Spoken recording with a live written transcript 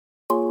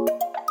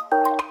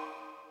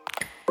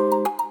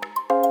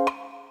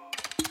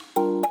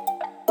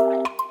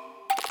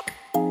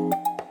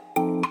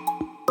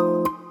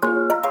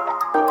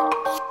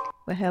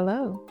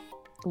hello.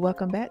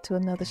 Welcome back to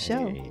another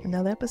show, Hey.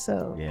 another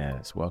episode.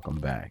 Yes, welcome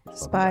back.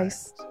 Welcome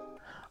Spice. back.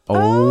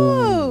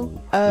 Oh,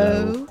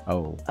 Live.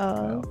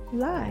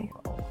 live.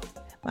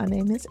 My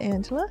name is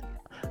Angela,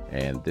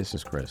 And this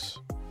is Chris.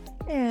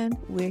 and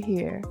we're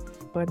here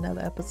for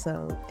another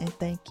episode. And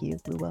thank you.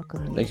 We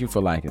welcome you. Thank you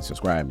for liking,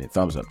 subscribing,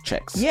 thumbs up,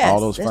 checks, Yes, all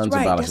those that's fun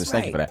right, symbolics. that's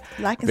Thank you for right. that.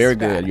 Like and Very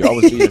subscribe. good. You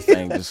always do your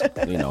thing. Just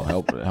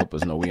help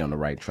us know we on the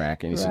right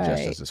track. Any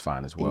suggestions Right. is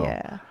fine as well.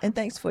 Yeah. And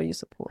thanks for your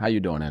support. How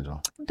you doing,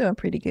 Angela? I'm doing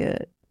pretty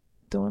good.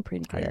 How you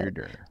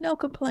doing? No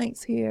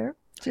complaints here.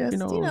 Just,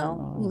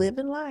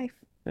 living life.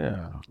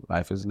 Yeah,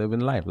 life is living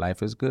life.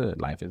 Life is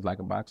good. Life is like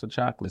a box of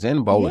chocolates and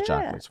a bowl of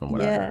chocolates, from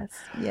what I heard.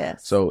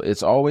 Yes. So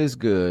it's always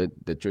good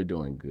that you're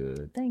doing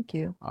good. Thank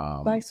you.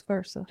 Vice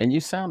versa. And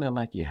you sounding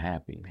like you're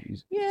happy. You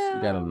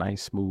got a Yeah.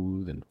 nice,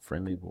 smooth, and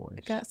friendly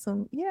voice.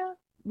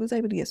 Was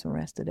able to get some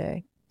rest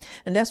today.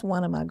 And that's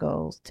one of my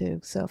goals too.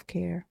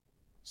 Self-care,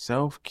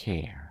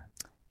 Self-care.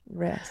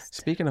 rest.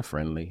 Speaking of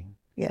friendly,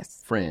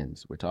 Yes.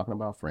 friends. We're talking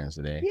about friends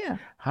today. Yeah.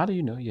 How do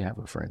you know you have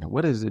a friend?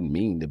 What does it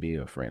mean to be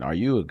a friend? Are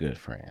you a good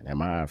friend?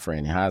 Am I a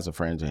friend? How's a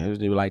friend? Who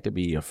do you like to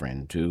be a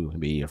friend to?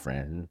 Be a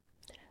friend.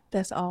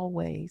 That's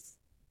always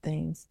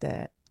things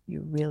that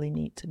you really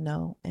need to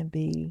know and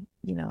be,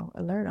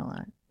 alert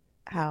on.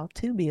 How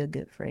to be a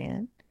good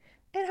friend.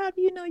 And how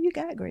do you know you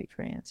got great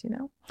friends,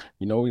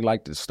 We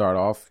like to start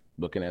off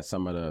looking at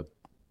some of the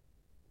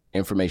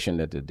information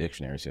that the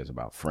dictionary says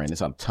about friend.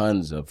 It's on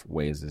tons of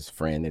ways as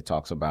friend. It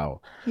talks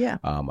about Yeah.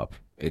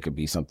 it could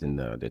be something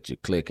that you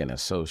click and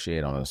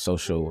associate on a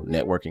social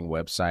networking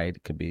website.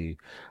 It could be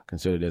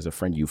considered as a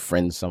friend. You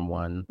friend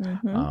someone,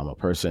 a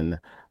person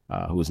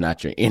who's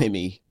not your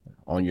enemy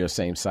on your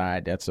same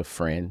side. That's a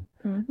friend.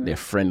 They're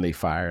friendly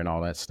fire and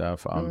all that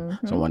stuff.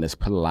 Someone that's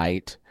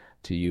polite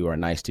to you or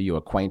nice to you,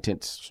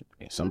 acquaintance,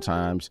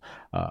 sometimes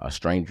a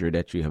stranger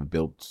that you have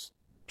built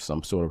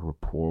some sort of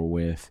rapport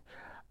with.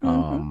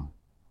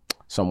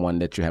 Someone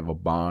that you have a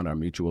bond or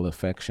mutual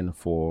affection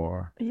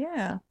for.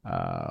 Yeah.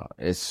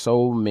 It's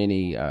so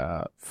many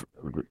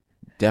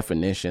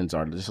definitions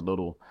or just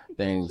little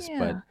things,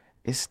 but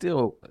it's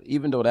still,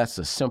 even though that's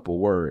a simple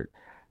word,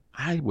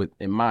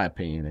 in my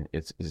opinion,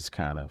 it's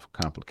kind of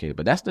complicated.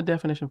 But that's the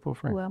definition for a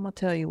friend. Well, I'm going to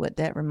tell you what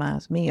that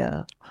reminds me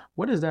of.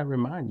 What does that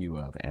remind you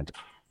of, Andrew?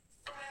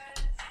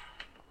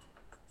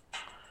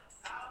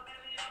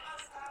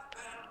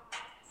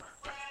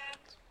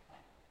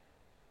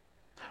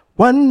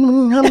 Wow,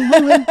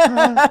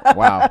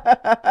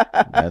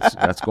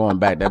 that's going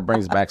back. That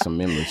brings back some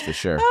memories for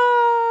sure.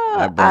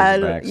 That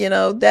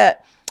brings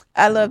back.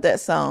 I love that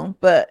song,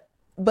 but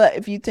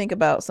if you think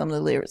about some of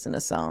the lyrics in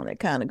the song, that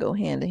kind of go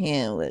hand in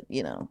hand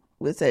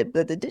with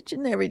but the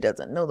dictionary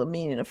doesn't know the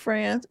meaning of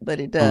friends,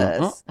 but it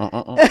does.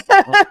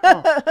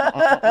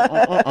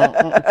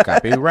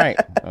 Copyright.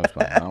 I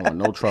don't want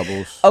no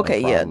troubles.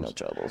 Okay, no no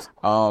troubles.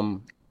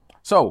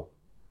 So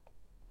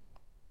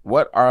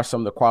what are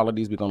some of the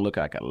qualities we're going to look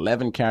at? Like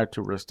 11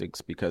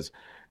 characteristics, because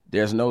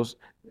there's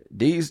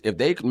if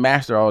they can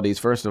master all these,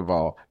 first of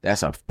all,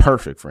 that's a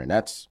perfect friend.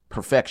 That's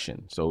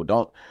perfection. So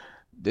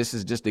this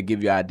is just to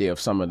give you an idea of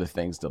some of the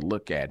things to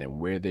look at and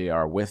where they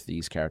are with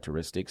these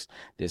characteristics.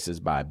 This is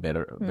by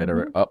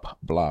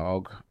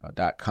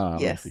betterupblog.com.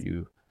 Yes.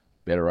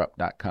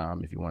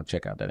 Betterup.com if you want to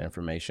check out that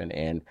information.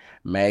 And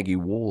Maggie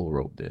Wool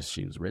wrote this.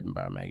 She was written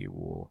by Maggie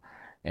Wool.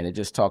 And it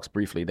just talks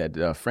briefly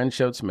that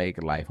friendships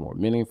make life more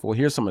meaningful.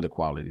 Here's some of the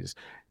qualities.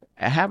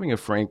 Having a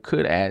friend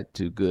could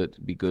be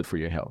good for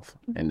your health.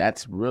 And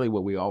that's really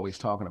what we're always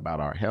talking about,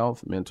 our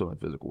health, mental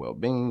and physical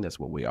well-being. That's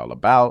what we're all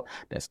about.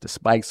 That's the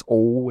Spike's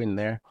O in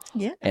there.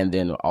 Yeah. And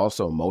then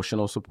also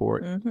emotional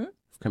support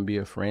can be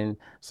a friend.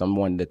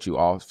 Someone that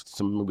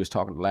someone was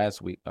talking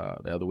last week,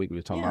 the other week we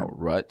were talking about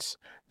ruts.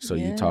 So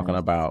you're talking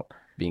about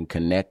being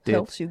connected.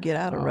 Helps you get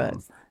out of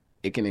ruts.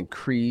 It can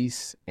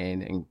increase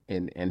and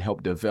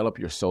help develop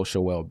your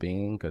social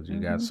well-being, because you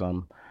got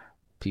some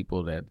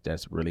people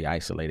that's really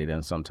isolated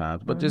and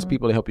sometimes, but just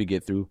people to help you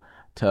get through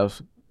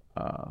tough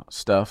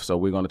stuff. So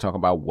we're going to talk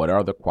about what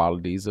are the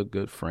qualities of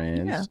good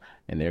friends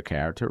and their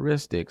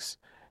characteristics.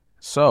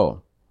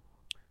 So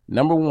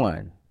number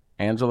one,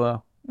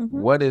 Angela,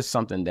 what is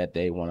something that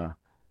they want to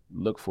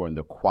look for in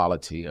the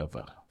quality of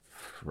a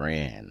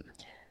friend?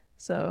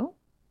 So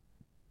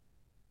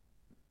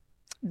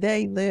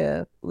they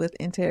live with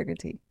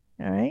integrity.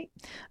 All right.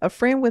 A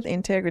friend with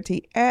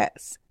integrity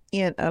acts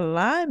in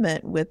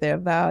alignment with their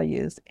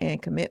values and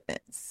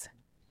commitments.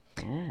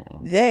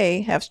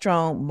 They have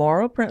strong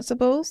moral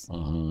principles,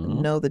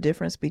 know the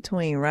difference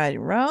between right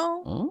and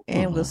wrong,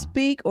 and will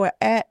speak or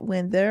act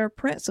when their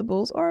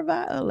principles are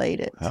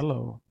violated.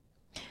 Hello.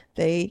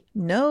 They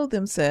know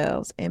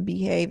themselves and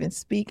behave and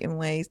speak in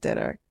ways that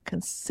are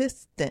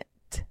consistent.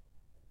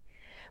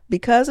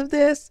 Because of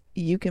this,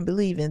 you can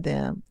believe in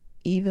them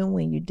even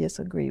when you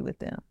disagree with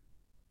them.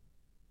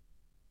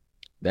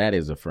 That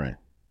is a friend.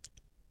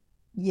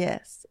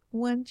 Yes,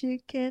 one you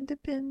can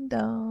depend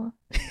on.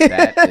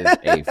 That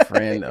is a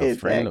friend, a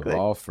friend of Exactly.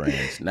 all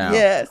friends. Now,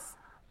 Yes.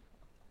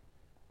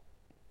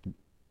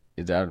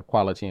 is that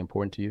quality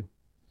important to you?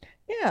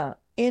 Yeah.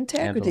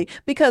 Integrity.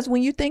 Angela? Because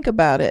when you think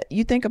about it,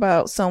 you think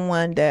about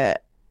someone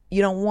that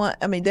you don't want.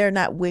 I mean, they're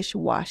not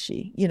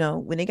wish-washy.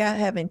 When they got to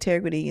have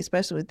integrity,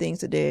 especially with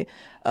things that they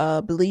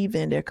believe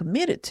in, they're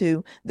committed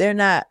to. They're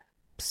not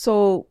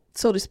so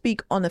to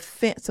speak on the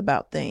fence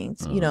about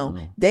things.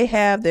 They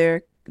have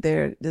their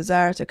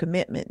desires, their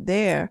commitment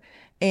there.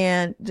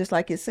 And just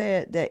like it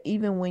said, that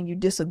even when you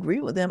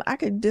disagree with them, I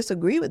could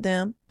disagree with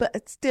them,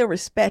 but still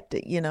respect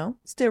it,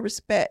 still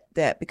respect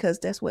that because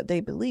that's what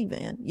they believe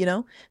in,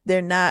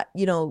 they're not,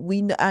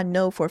 I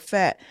know for a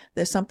fact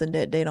there's something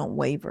that they don't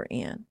waver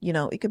in,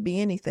 it could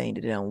be anything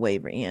that they don't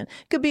waver in.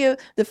 It could be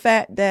the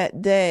fact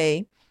that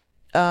they,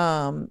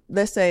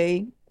 let's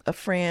say a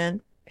friend,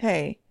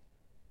 hey,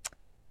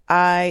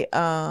 I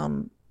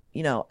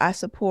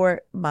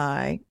support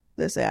my,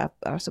 let's say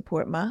I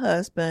support my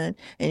husband,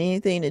 and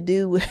anything to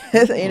do with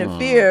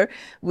interfere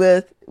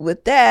with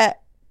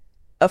that,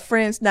 a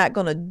friend's not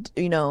gonna,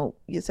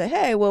 you say,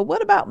 hey, well,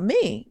 what about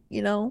me?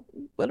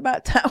 What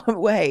about time?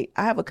 Well, hey,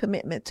 I have a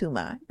commitment to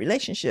my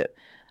relationship.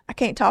 I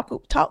can't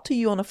talk to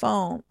you on the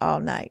phone all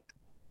night.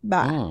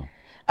 Bye.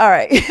 All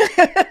right.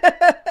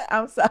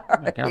 I'm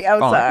sorry.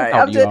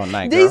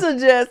 These are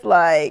just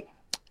like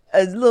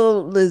as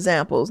little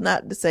examples,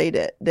 not to say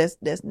that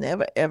that's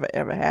never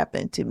ever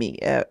happened to me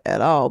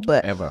at all,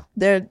 but ever.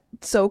 They're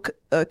so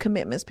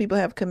commitments. People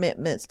have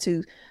commitments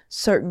to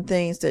certain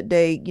things that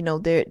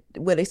they're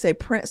what they say,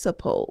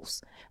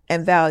 principles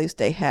and values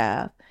they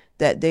have,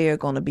 that they are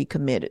going to be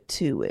committed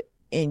to it.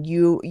 And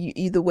you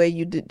either way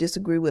you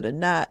disagree with it or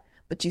not,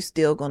 but you're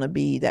still going to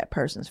be that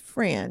person's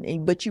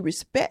friend, but you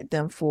respect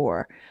them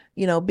for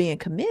being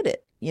committed.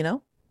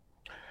 You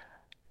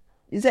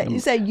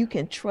say you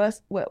can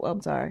trust. Well,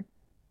 I'm sorry.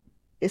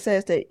 It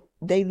says that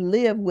they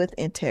live with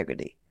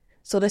integrity.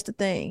 So that's the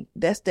thing.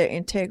 That's their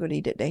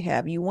integrity that they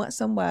have. You want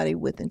somebody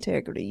with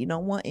integrity. You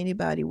don't want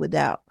anybody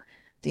without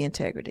the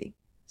integrity.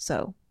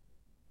 So,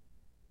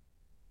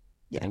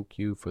 yeah. Thank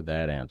you for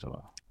that,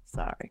 Angela.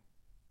 Sorry.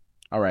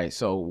 All right.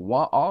 So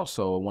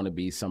also want to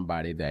be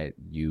somebody that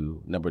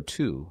number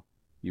 2,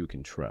 you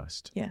can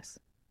trust. Yes.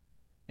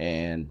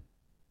 And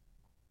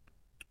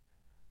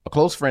a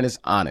close friend is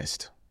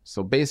honest.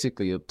 So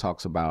basically, it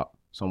talks about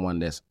someone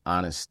that's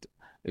honest.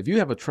 If you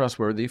have a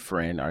trustworthy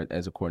friend, or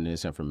as according to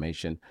this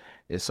information,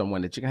 is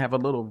someone that you can have a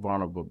little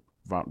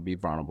be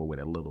vulnerable with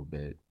a little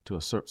bit to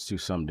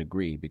some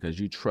degree, because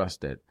you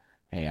trust that,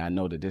 hey, I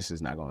know that this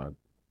is not going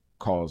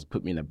to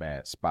put me in a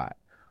bad spot.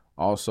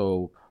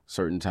 Also,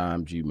 certain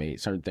things you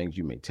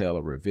may tell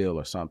or reveal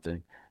or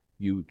something,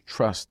 you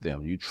trust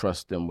them. You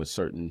trust them with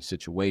certain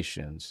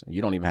situations.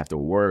 You don't even have to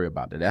worry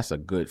about that. That's a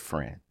good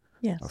friend.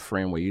 Yes. A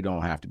friend where you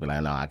don't have to be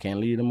like, no, I can't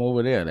leave them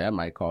over there. That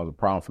might cause a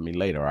problem for me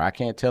later. Or I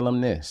can't tell them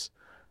this.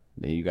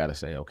 Then you got to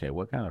say, okay,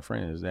 what kind of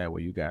friend is that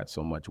where you got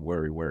so much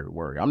worry?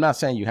 I'm not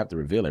saying you have to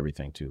reveal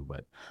everything too,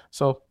 but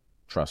so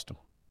trust them.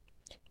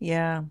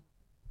 Yeah.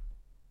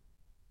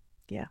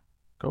 Yeah.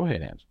 Go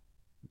ahead, Angela.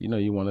 You know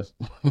you want to.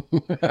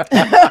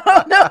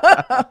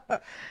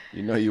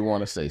 You know you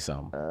want to say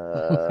something. Go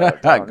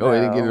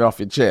ahead and get it off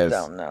your chest.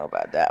 Don't know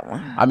about that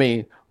one. I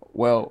mean,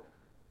 well,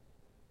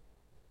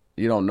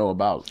 you don't know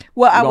about.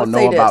 Well, I would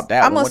say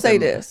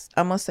this.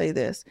 I'm gonna say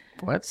this.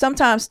 What?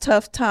 Sometimes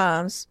tough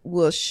times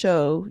will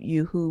show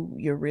you who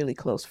your really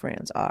close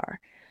friends are,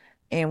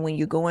 and when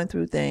you're going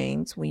through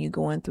things, when you're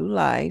going through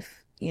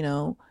life,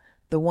 the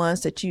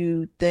ones that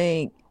you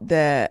think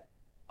that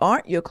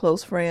aren't your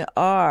close friend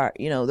are,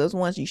 those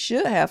ones you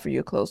should have for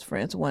your close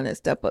friends, the one that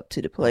step up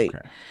to the plate.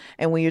 Okay.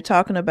 And when you're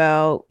talking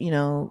about,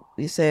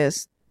 it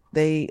says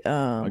they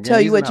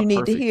tell you what you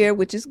need to hear,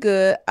 which is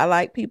good. I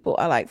like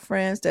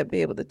friends that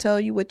be able to tell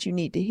you what you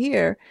need to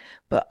hear,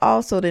 but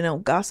also they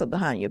don't gossip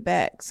behind your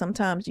back.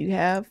 Sometimes you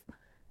have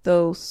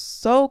those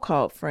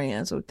so-called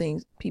friends or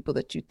people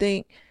that you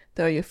think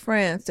they're your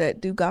friends that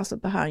do gossip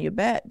behind your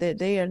back, that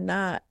they are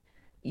not,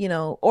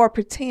 or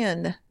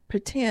pretend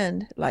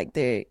like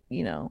they're,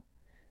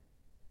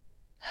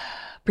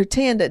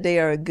 pretend that they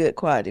are a good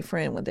quality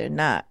friend when they're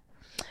not.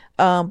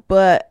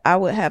 But I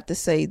would have to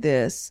say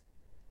this.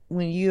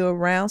 When you're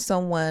around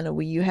someone, or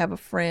when you have a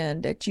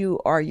friend that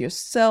you are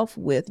yourself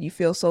with, you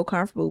feel so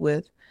comfortable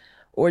with,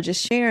 or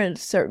just sharing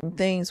certain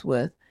things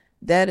with,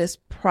 that is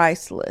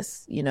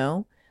priceless,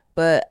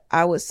 But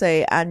I would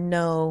say I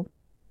know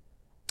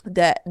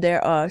that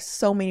there are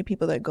so many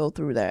people that go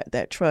through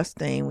that trust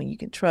thing. When you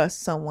can trust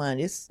someone,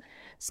 it's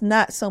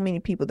not so many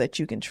people that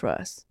you can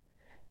trust.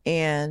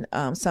 And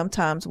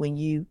sometimes when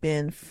you've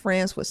been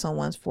friends with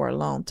someone for a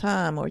long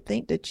time, or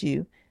think that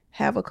you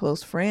have a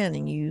close friend,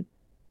 and you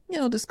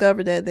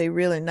discover that they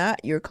really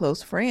not your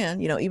close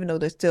friend, even though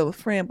they're still a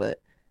friend,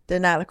 but they're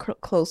not a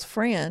close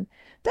friend,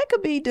 that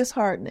could be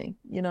disheartening,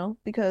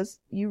 because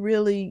you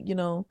really,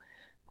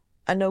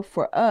 I know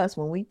for us,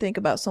 when we think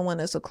about someone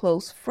that's a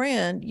close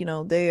friend,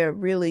 they are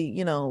really,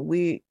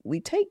 we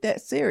take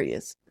that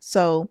serious.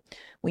 So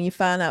when you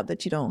find out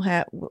that you don't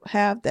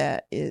have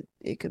that,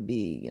 it could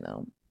be,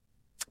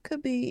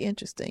 could be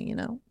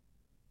interesting,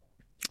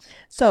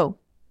 So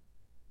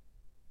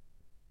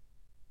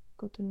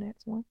go to the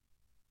next one.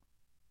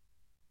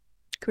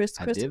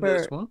 I did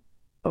this one.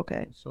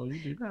 Okay. So you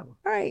do that one.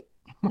 All right.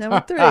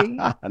 Number 3.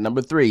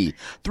 Number 3.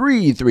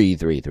 3.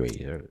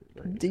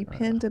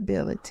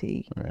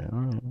 Dependability All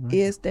right.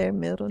 is their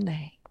middle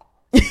name.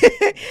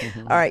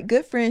 All right.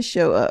 Good friends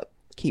show up,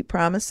 keep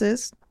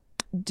promises,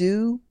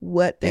 do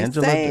what they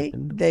say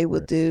they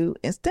will do,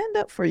 and stand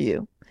up for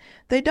you.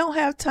 They don't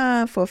have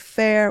time for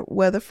fair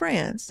weather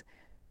friends.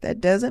 That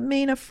doesn't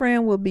mean a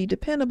friend will be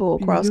dependable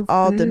across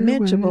all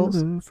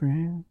dimensions.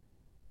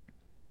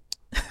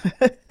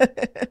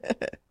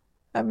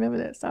 I remember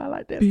that song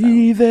like that.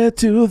 Be there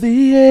till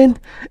the end,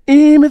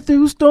 even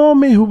through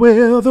stormy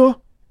weather.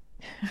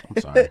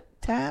 I'm sorry.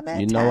 Time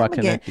and you know time I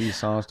connect again. these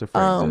songs to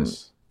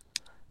phrases.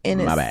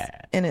 My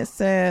bad. And it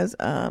says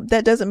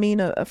that doesn't mean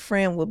a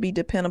friend will be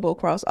dependable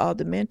across all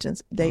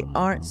dimensions. They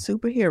aren't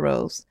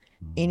superheroes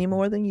any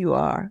more than you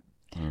are.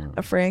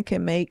 A friend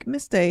can make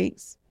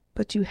mistakes,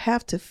 but you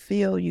have to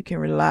feel you can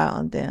rely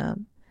on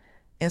them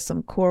in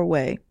some core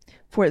way.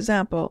 For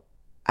example,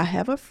 I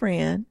have a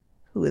friend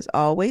who is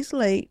always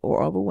late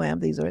or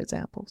overwhelmed. These are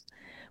examples.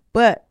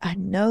 But I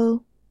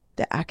know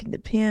that I can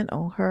depend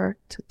on her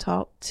to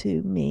talk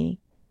to me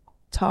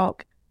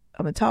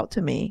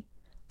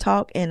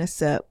and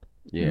accept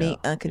me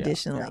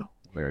unconditionally. Yeah.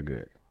 Very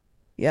good.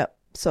 Yep.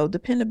 So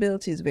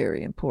dependability is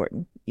very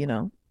important,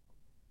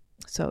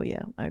 So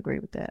yeah, I agree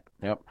with that.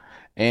 Yep.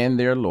 And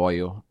they're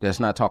loyal. That's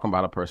not talking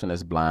about a person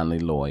that's blindly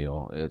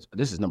loyal.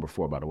 This is number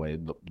 4, by the way,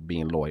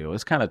 being loyal.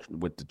 It's kind of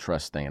with the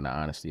trust thing and the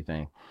honesty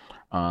thing.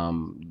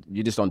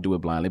 You just don't do it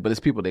blindly, but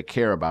it's people that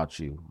care about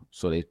you.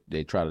 So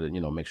they try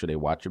to, make sure they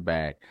watch your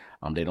back.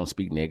 They don't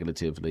speak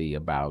negatively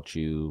about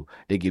you.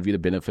 They give you the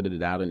benefit of the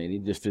doubt in any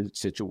different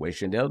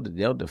situation.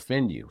 They'll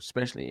defend you,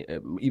 especially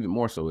even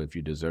more so if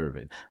you deserve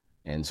it.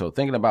 And so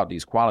thinking about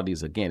these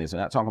qualities, again, it's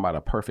not talking about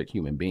a perfect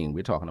human being.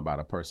 We're talking about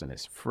a person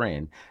that's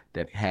friend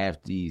that have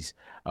these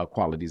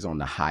qualities on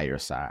the higher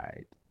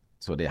side.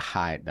 So the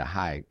high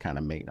kind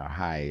of make a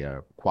high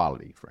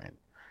quality friend.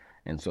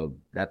 And so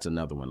that's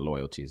another one.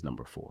 Loyalty is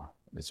number 4.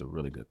 It's a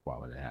really good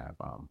quality to have.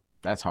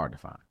 That's hard to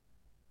find.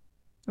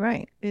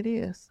 Right. It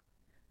is.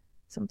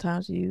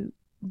 Sometimes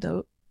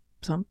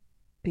some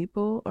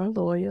people are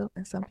loyal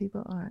and some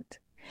people aren't.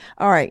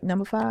 All right.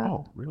 Number 5.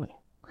 Oh, really?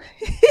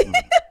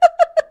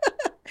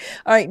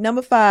 All right,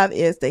 number 5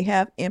 is they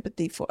have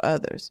empathy for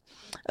others.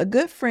 A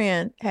good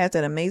friend has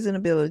that amazing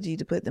ability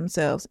to put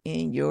themselves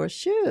in your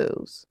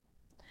shoes.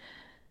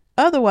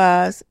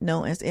 Otherwise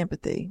known as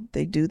empathy.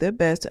 They do their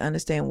best to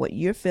understand what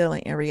you're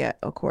feeling and react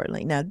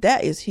accordingly. Now,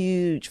 that is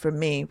huge for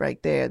me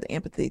right there. The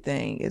empathy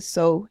thing is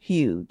so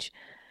huge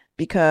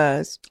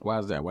because... Why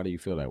is that? Why do you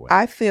feel that way?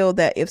 I feel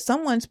that if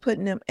someone's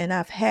putting them, and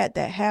I've had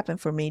that happen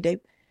for me,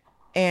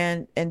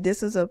 and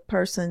this is a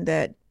person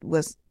that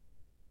was...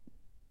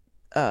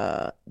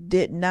 probably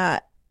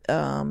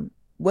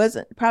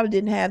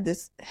didn't have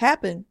this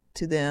happen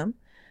to them,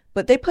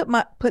 but they put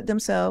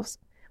themselves,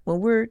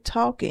 when we're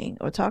talking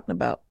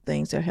about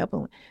things they're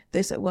helping with,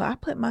 they said, well, I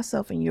put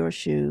myself in your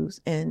shoes,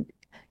 and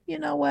you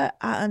know what,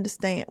 I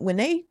understand. When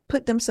they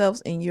put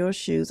themselves in your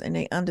shoes and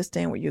they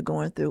understand what you're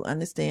going through,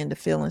 understand the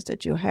feelings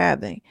that you're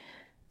having,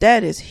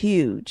 that is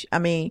huge. I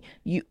mean,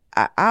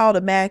 I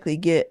automatically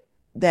get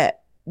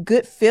that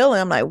good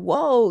feeling. I'm like,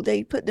 whoa,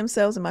 they put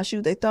themselves in my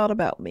shoes. They thought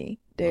about me.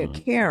 They're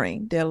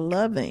caring. They're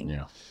loving.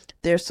 Yeah.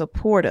 They're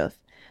supportive.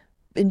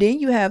 And then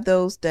you have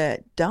those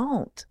that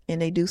don't,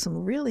 and they do some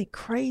really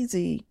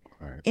crazy,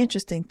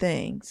 interesting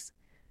things.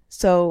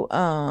 So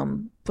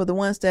for the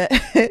ones that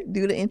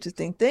do the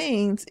interesting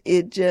things,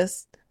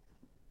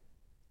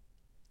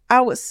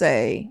 I would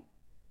say,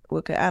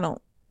 okay, I'm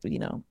not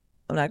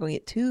going to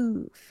get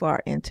too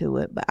far into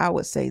it, but I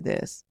would say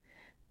this.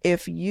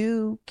 If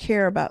you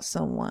care about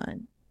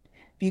someone,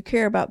 if you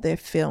care about their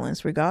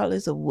feelings,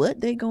 regardless of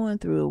what they're going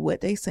through or what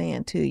they're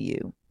saying to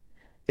you,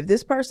 if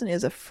this person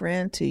is a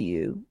friend to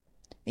you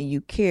and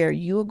you care,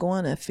 you're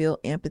going to feel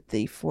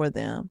empathy for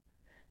them.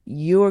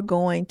 You're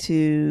going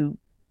to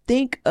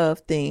think of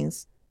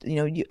things,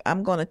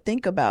 I'm going to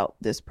think about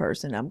this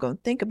person. I'm going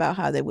to think about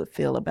how they would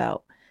feel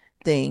about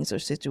things or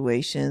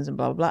situations and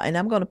blah, blah, blah. And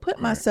I'm going to put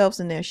myself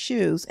in their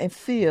shoes and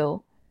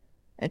feel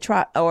and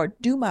try, or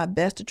do my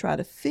best to try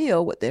to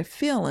feel what they're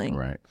feeling.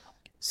 Right.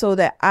 So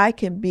that I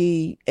can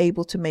be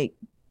able to make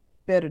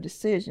better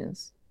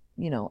decisions,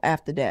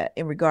 after that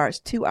in regards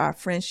to our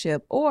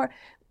friendship, or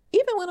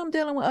even when I'm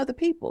dealing with other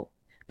people,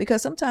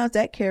 because sometimes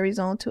that carries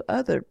on to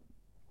other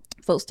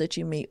folks that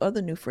you meet,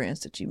 other new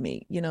friends that you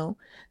meet,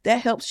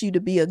 that helps you to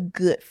be a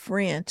good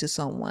friend to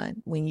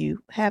someone when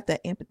you have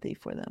that empathy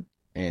for them.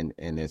 And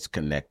it's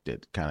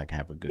connected, kind of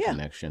have a good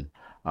connection.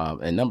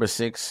 And number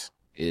 6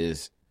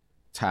 is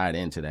tied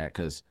into that,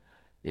 because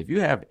if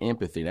you have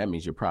empathy, that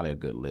means you're probably a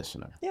good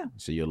listener. Yeah.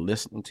 So you're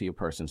listening to your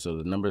person. So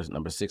the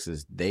number 6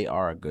 is they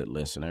are a good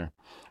listener.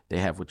 They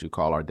have what you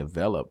call or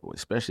develop,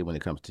 especially when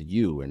it comes to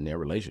you and their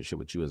relationship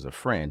with you as a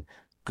friend,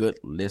 good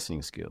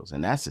listening skills.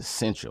 And that's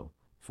essential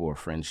for a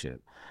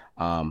friendship.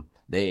 They're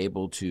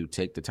able to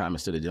take the time,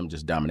 instead of them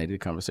just dominating the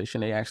conversation,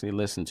 they actually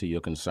listen to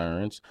your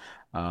concerns.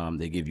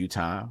 They give you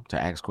time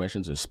to ask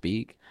questions or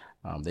speak.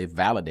 They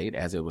validate,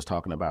 as it was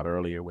talking about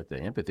earlier with the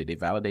empathy, they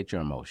validate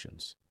your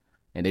emotions,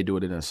 and they do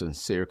it in a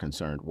sincere,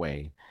 concerned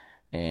way.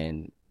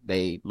 And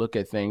they look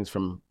at things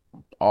from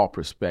all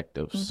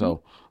perspectives. Mm-hmm.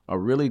 So a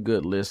really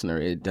good listener,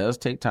 it does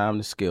take time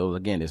to skill.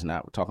 Again, it's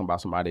not talking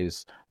about somebody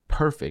that's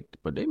perfect,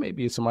 but they may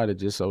be somebody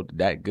just so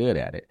that good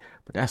at it.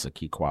 But that's a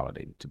key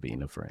quality to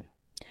being a friend.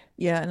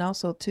 Yeah, and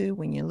also too,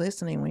 when you're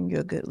listening, when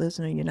you're a good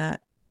listener, you're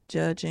not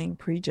judging,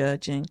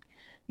 prejudging.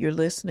 You're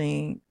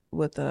listening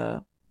with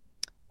a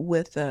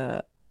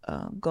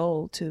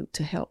goal to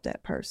help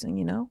that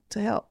person,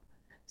 to help.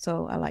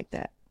 So I like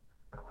that.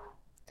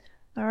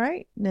 All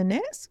right. The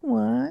next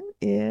one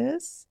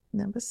is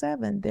number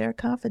 7. Their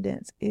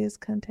confidence is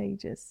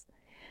contagious.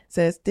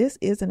 Says this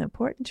is an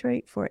important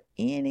trait for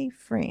any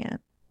friend.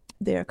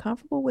 They are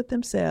comfortable with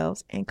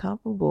themselves and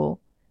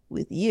comfortable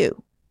with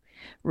you.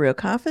 Real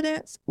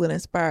confidence will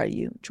inspire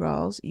you,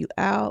 draws you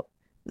out,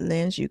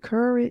 lends you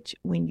courage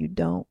when you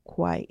don't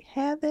quite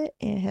have it,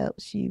 and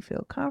helps you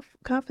feel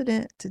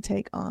confident to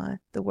take on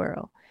the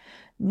world.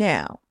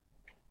 Now,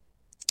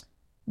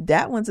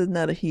 that one's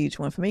another huge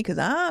one for me because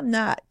I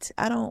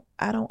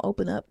don't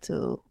open up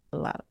to a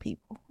lot of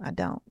people. I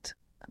don't.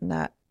 I'm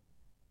not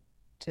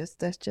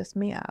that's just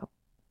me.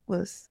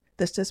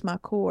 That's just my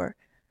core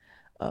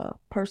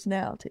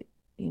personality.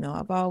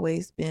 I've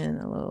always been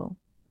a little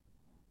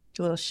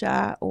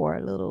shy or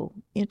a little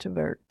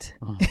introvert.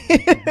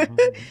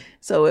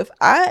 So if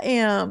I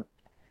am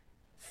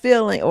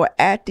feeling or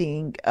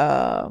acting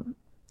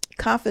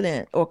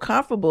confident or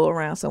comfortable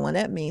around someone,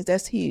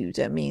 that's huge.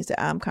 That means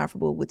that I'm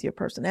comfortable with your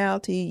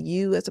personality,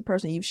 you as a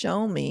person. You've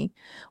shown me,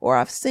 or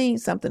I've seen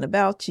something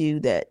about you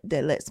that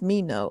lets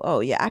me know, oh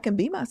yeah, I can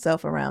be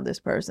myself around this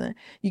person.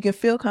 You can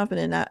feel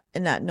confident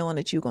not knowing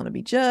that you're going to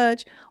be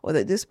judged, or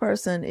that this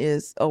person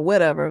is, or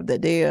whatever,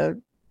 that they're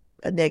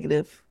a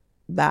negative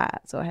vibe.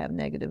 So I have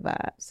negative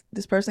vibes.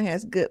 This person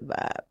has good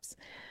vibes.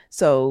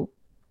 So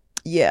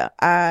yeah,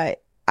 I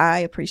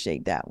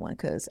appreciate that one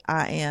because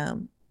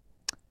I'm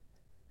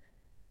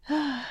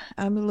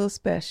a little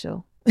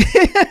special.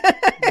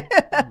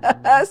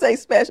 I say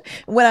special.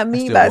 What I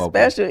mean by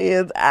special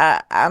is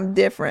I'm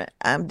different.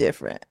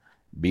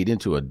 Beat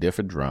into a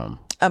different drum.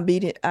 I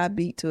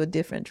beat to a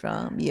different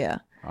drum. Yeah.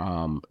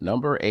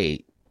 Number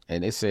 8,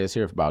 and it says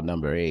here about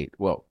number 8.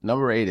 Well,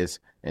 number 8 is,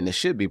 and it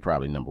should be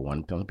probably number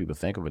 1. Some people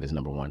think of it as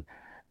number 1.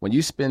 When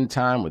you spend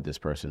time with this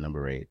person,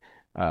 number 8,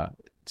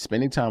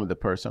 spending time with the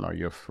person or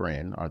your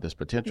friend or this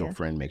potential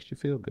friend makes you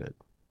feel good.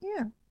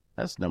 Yeah.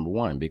 That's number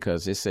 1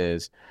 because it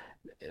says,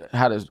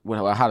 how does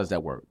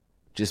that work?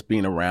 Just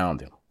being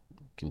around them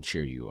can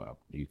cheer you up.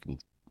 You can,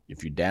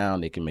 if you're down,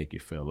 they can make you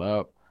feel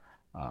up.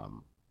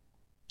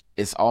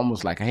 It's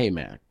almost like, hey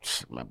man,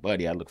 my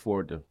buddy, I look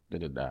forward to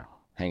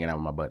hanging out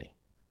with my buddy,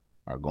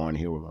 or going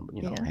here with my,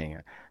 hanging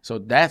out. So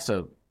that's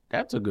a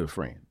good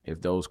friend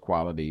if those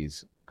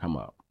qualities come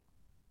up,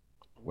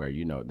 where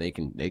they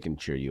can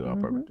cheer you up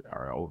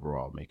or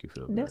overall make you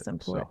feel good. That's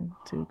important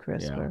too,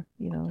 Christopher.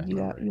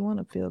 Yeah, you want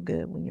to feel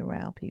good when you're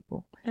around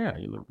people. Yeah,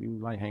 you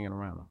like hanging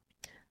around them.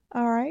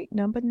 All right,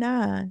 number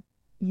 9.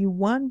 You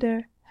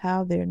wonder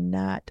how they're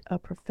not a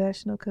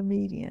professional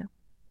comedian.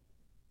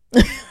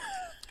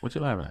 What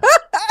you laughing at?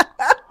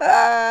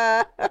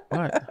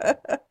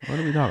 What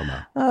are we talking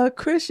about?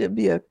 Chris should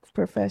be a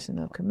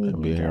professional comedian.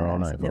 I'll be here all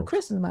night, folks.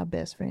 Chris is my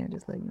best friend.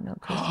 Just let you know,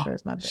 Christopher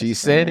is my best friend.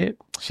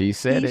 She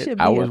said it.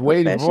 I was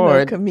waiting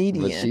for it,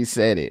 comedian. But she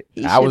said it.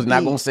 I was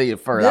not going to say it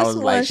first. I was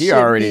like, she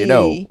already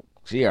knows.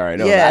 She already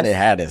knows. Yes. I didn't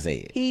have to say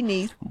it. He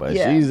needs. But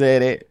she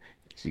said it.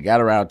 She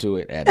got around to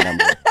it at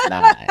number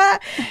 9.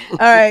 All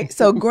right.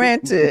 So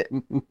granted,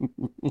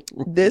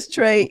 this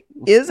trait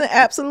isn't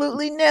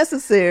absolutely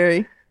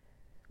necessary,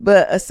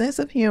 but a sense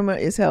of humor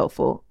is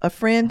helpful. A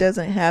friend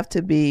doesn't have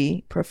to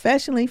be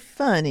professionally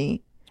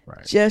funny.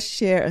 Right. Just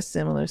share a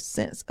similar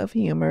sense of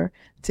humor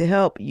to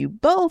help you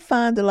both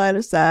find the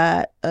lighter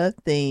side of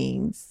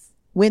things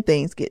when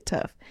things get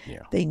tough.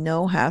 Yeah. They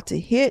know how to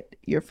hit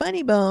your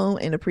funny bone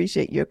and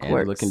appreciate your quirks.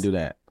 Angela can do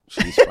that.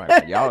 She's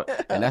funny. Y'all,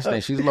 and that's the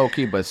thing. She's low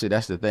key, but see,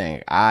 that's the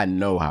thing. I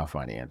know how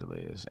funny Angela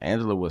is.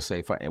 Angela will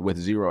say with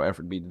zero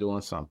effort be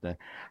doing something.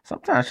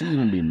 Sometimes she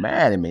even be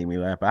mad and make me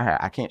laugh.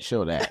 I can't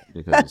show that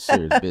because it's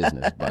serious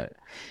business. But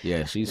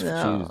yeah, she's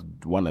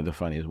one of the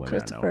funniest women I know.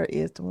 Christopher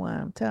is the one.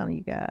 I'm telling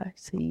you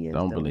guys, he is.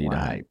 Don't believe the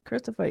hype.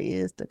 Christopher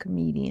is the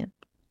comedian.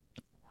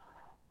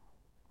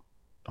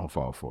 Don't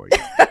fall for it.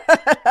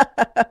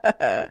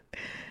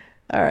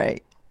 All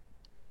right.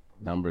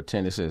 Number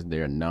 10, it says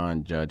they're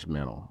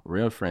non-judgmental.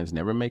 Real friends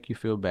never make you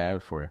feel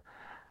bad for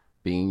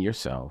being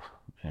yourself.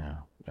 Yeah,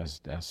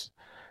 that's.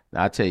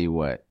 I'll tell you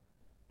what.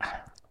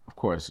 Of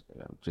course,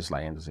 just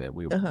like Andrew said,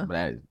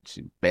 that is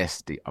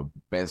bestie, a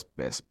best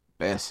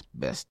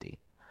bestie.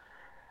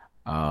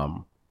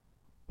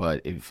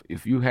 But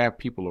if you have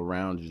people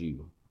around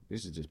you,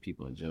 this is just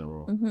people in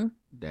general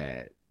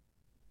that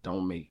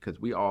don't make,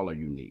 because we all are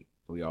unique.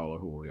 We all are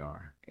who we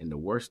are, and the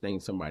worst thing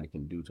somebody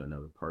can do to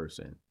another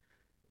person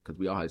because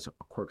we all have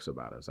quirks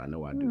about us. I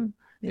know I do.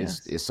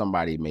 Yes. Is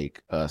somebody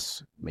make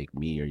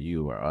me or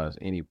you or us,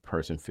 any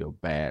person feel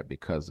bad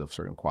because of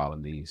certain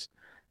qualities,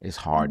 it's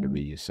hard to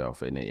be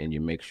yourself, and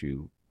it makes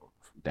you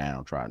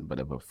downtrodden. But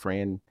if a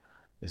friend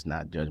is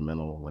not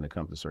judgmental when it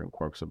comes to certain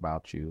quirks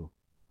about you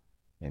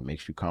and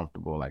makes you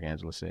comfortable, like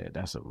Angela said,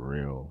 that's a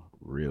real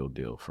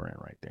deal friend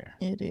right there.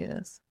 It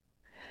is.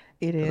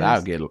 It is.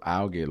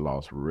 I'll get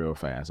lost real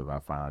fast if I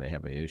find they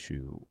have an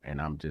issue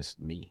and I'm just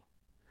me,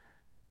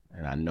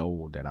 and I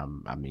know that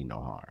I mean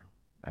no harm.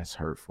 That's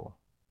hurtful.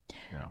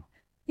 You know?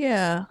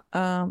 Yeah,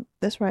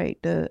 that's right.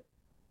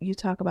 You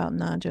talk about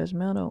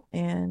non-judgmental,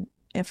 and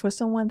for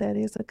someone that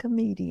is a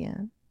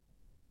comedian,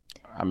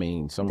 I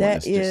mean, someone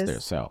that's just their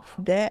self.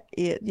 That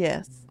is,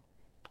 yes.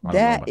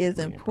 That is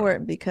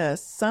important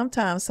because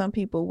sometimes some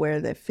people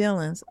wear their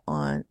feelings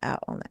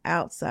out on the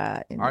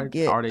outside and they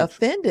get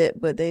offended,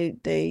 but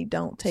they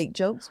don't take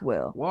jokes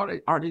well. Well,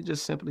 are they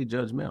just simply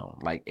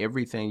judgmental? Like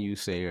everything you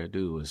say or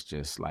do is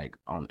just like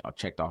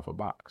checked off a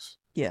box.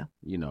 Yeah.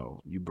 You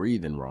know, you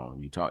breathing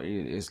wrong. You talk.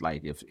 It's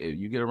like if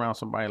you get around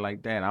somebody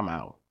like that, I'm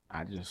out.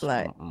 I just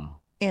like.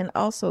 And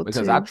also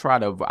because too, I try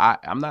to.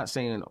 I'm not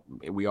saying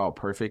we all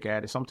perfect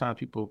at it. Sometimes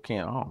people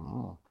can't.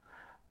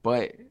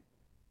 But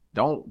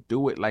don't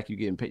do it like you're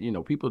getting paid. You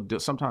know,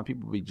 sometimes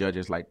people be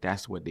judges like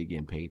that's what they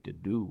getting paid to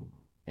do.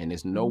 And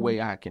there's no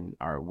way I can,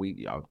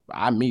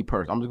 me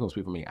personally, I'm just gonna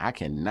speak for me. I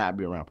cannot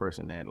be around a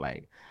person that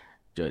like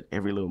judge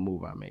every little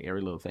move I make,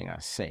 every little thing I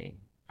say.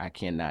 I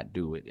cannot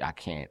do it. I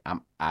can't.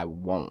 I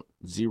won't.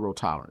 Zero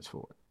tolerance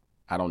for it.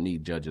 I don't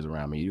need judges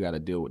around me. You got to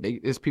deal with.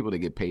 There's people that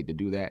get paid to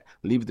do that.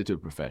 Leave it to the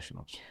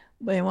professionals.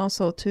 But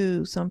also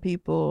too, some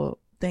people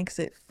thinks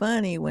it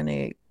funny when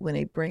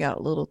they bring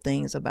out little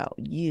things about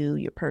you,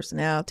 your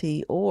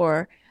personality,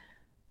 or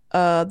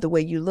the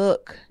way you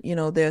look. You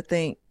know, they'll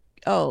think,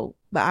 oh,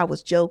 but I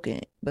was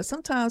joking. But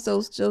sometimes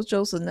those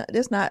jokes are not.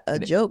 It's not a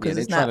joke because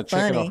it's not funny. They try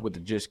to check it off with the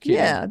just kidding.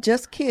 Yeah,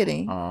 just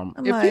kidding.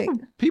 If like,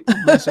 people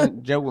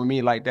joke with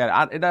me like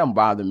that, it doesn't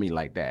bother me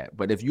like that.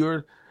 But if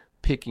you're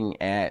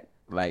picking at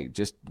like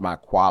just my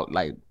quality,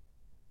 like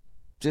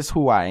just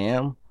who I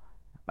am,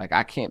 like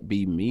I can't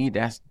be me.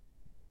 That's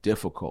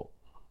difficult.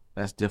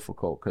 That's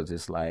difficult because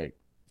it's like,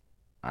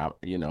 I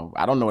don't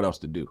know what else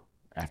to do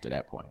after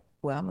that point.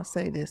 Well, I'm gonna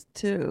say this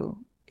too.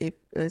 If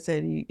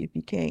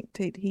you can't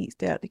take the heat,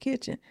 stay out the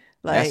kitchen.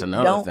 Like, that's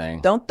another thing.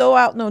 Don't throw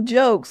out no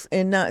jokes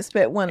and not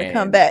expect one to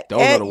come back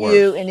at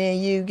you, and then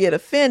you get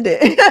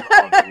offended.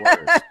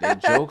 They're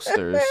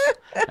jokesters,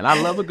 and I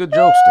love a good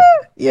jokester.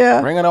 Yeah,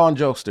 bring it on,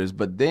 jokesters.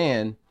 But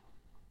then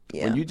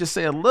when you just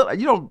say a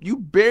little, you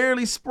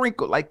barely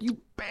sprinkle, like you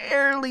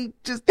barely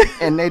just,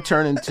 and they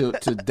turn into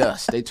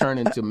dust. They turn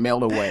into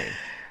melt away.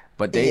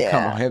 But they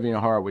come heavy and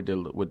hard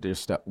with their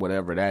stuff,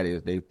 whatever that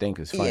is. They think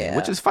is funny,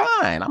 which is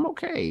fine. I'm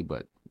okay,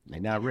 but they're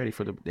not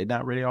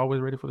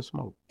always ready for the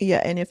smoke.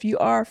 Yeah, and if you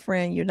are a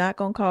friend, you're not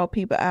gonna call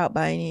people out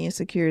by any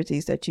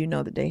insecurities that you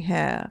know that they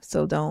have.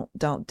 So don't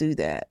do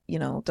that. You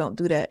know, don't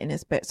do that and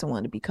expect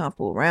someone to be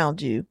comfortable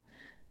around you.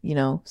 You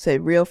know, say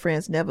real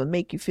friends never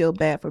make you feel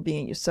bad for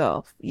being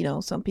yourself. You know,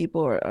 some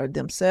people are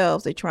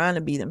themselves. They're trying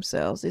to be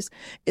themselves. It's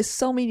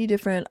so many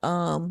different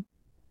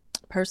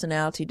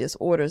personality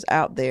disorders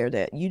out there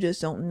that you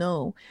just don't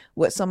know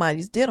what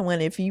somebody's dealing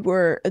with. If you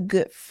were a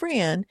good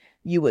friend,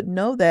 you would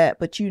know that,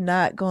 but you're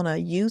not going to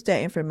use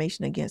that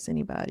information against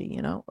anybody,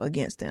 you know,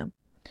 against them.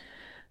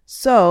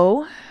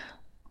 So,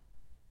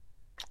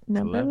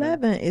 number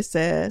 11, it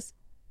says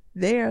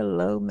they're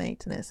low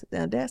maintenance.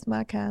 Now, that's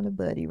my kind of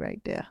buddy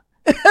right there.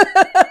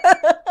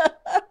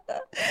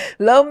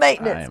 Low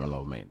maintenance. I am a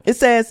low maintenance. It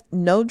says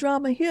no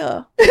drama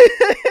here.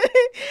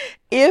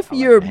 If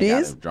you're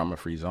busy,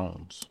 drama-free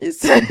zones.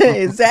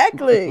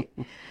 Exactly.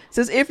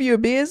 Says if you're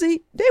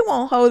busy, they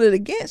won't hold it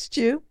against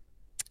you.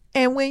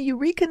 And when you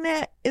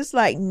reconnect, it's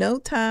like no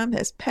time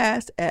has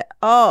passed at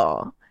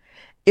all.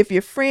 If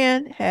your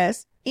friend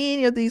has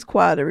any of these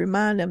qualities,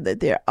 remind them that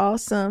they're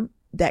awesome.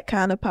 That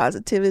kind of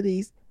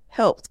positivity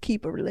helps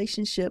keep a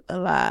relationship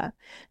alive.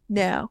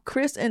 Now,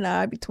 Chris and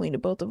I, between the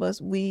both of us,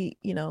 we,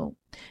 you know,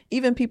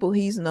 even people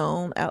he's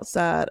known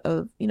outside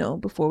of, you know,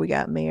 before we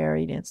got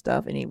married and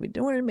stuff, and even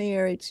during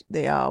marriage,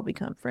 they all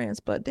become friends.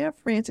 But they're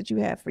friends that you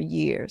have for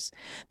years,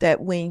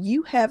 that when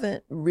you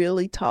haven't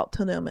really talked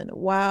to them in a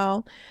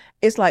while,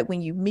 it's like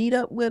when you meet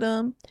up with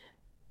them,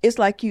 it's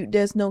like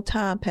there's no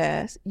time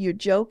pass. You're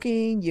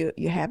joking,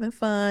 you're having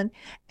fun,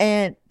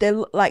 and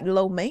they're like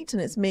low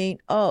maintenance. Mean,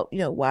 oh, you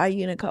know, why are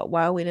you in a call?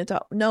 Why are we in a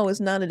talk? No, it's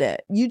none of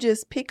that. You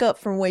just pick up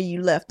from where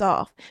you left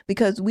off,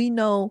 because we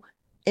know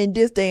in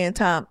this day and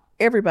time,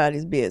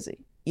 everybody's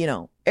busy. You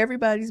know,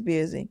 everybody's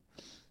busy.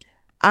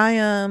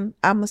 I'm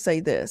gonna say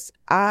this.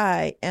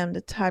 I am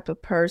the type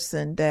of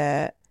person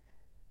that,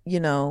 you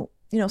know,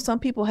 some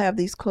people have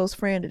these close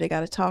friends that they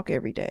got to talk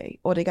every day,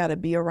 or they got to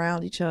be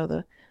around each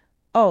other.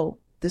 Oh,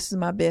 this is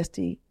my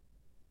bestie,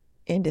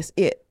 and that's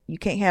it. You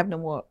can't have no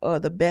more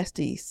other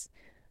besties.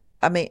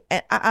 I mean,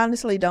 and I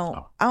honestly don't.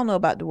 I don't know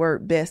about the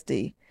word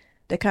bestie.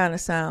 That kind of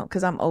sound,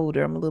 because I'm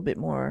older. I'm a little bit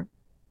more.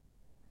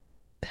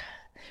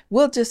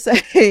 we'll just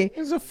say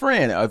it's a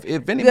friend.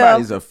 If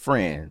anybody's a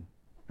friend,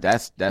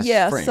 that's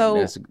friend.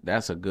 So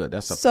that's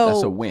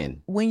a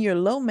win. When you're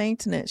low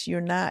maintenance,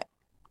 you're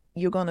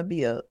going to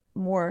be a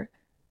more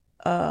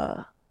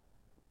what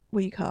do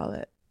you call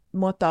it?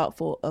 More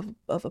thoughtful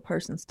of a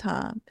person's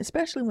time,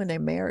 especially when they're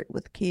married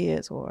with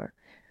kids or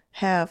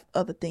have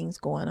other things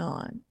going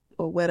on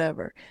or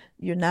whatever.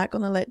 You're not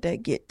going to let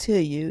that get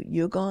to you.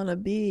 You're going to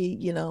be,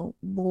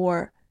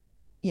 more,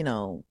 what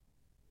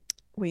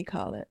do you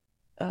call it?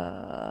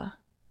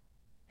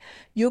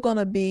 You're going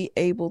to be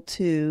able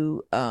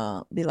to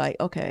be like,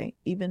 okay,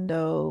 even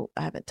though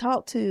I haven't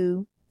talked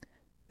to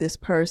this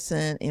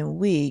person in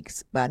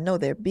weeks, but I know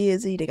they're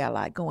busy, they got a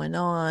lot going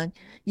on,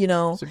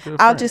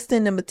 I'll just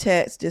send them a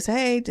text, just,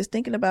 hey, just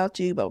thinking about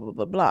you, blah, blah,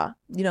 blah, blah.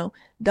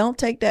 Don't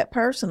take that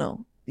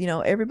personal.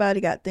 Everybody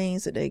got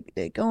things that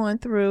they're going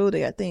through. They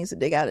got things that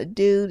they got to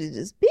do. They're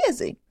just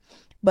busy.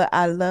 But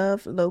I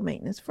love low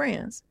maintenance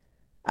friends.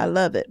 I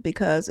love it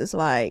because it's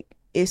like,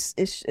 it's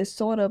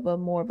sort of a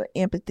more of an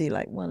empathy,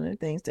 like one of the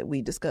things that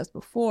we discussed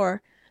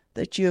before,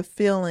 that you're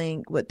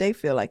feeling what they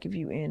feel like if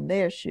you're in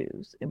their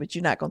shoes, but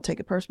you're not going to take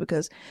it personally,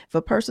 because if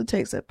a person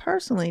takes it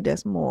personally,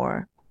 that's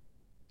more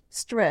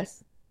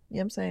stress. You know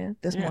what I'm saying?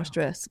 That's more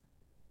stress.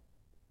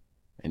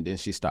 And then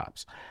she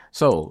stops.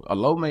 So a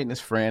low maintenance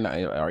friend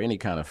or any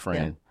kind of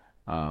friend,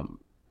 I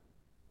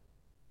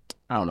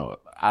don't know.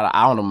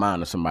 I don't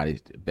mind if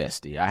somebody's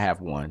bestie. I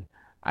have one.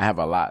 I have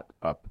a lot.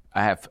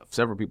 I have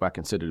several people I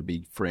consider to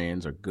be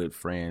friends or good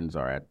friends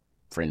or a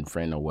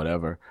friend or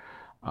whatever.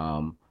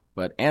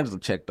 But Angela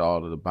checked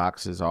all of the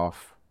boxes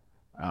off,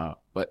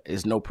 but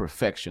there's no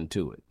perfection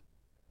to it.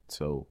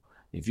 So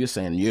if you're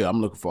saying, yeah,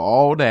 I'm looking for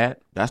all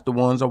that, that's the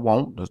ones I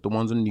want, that's the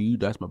ones I need,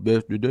 that's my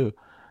best to do,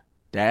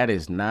 that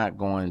is not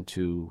going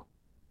to,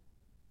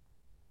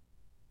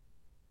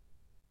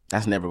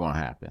 that's never going to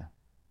happen.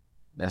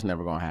 That's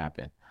never going to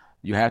happen.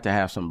 You have to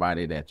have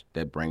somebody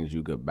that brings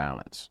you good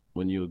balance.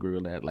 Wouldn't you agree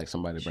with that? Like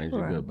somebody brings you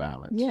good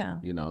balance. Yeah.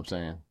 You know what I'm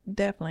saying?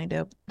 Definitely.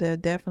 They'll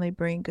definitely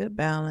bring good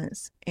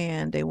balance,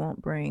 and they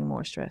won't bring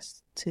more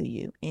stress to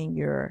you in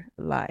your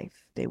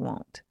life. They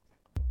won't.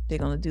 They're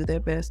going to do their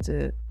best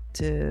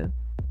to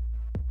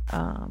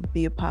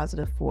be a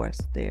positive force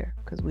there,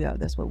 because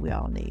that's what we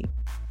all need.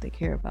 They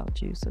care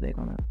about you, so they're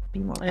going to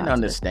be more positive. And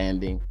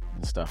understanding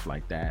and stuff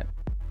like that.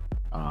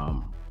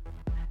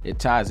 It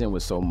ties in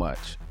with so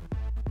much.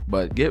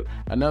 But give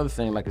another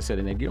thing, like I said,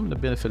 and then give them the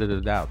benefit of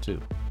the doubt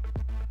too.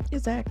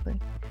 Exactly.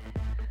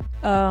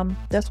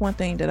 That's one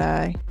thing that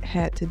I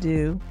had to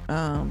do,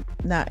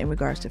 not in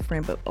regards to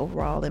friend, but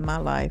overall in my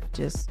life,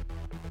 just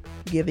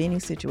give any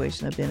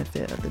situation a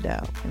benefit of the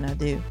doubt, and I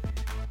do.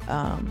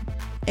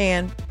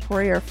 And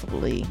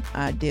prayerfully,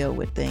 I deal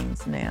with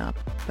things now.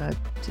 I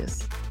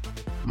just,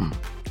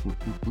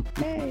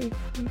 hey,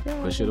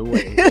 push it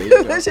away.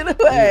 Push it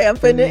away. I'm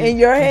putting it in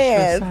your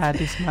hands.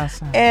 This my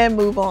side. And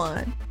move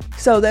on.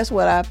 So that's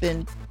what I've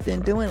been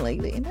doing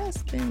lately, and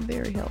that's been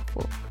very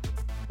helpful,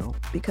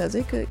 because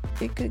it could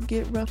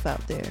get rough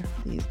out there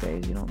these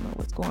days. You don't know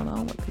what's going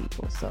on with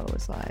people, so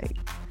it's like,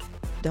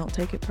 don't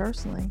take it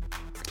personally.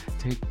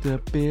 Take the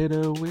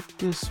bitter with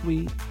the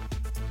sweet.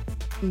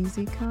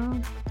 Easy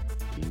come,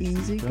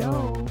 easy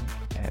go.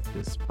 Add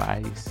the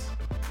spice.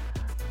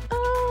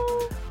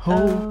 Oh,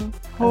 ho,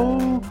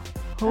 ho,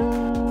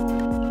 ho.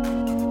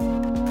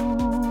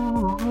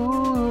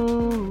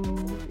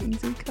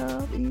 Easy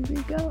come,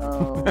 easy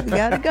go. We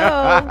gotta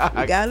go.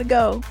 We gotta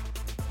go.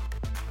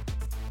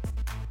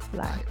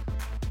 Life.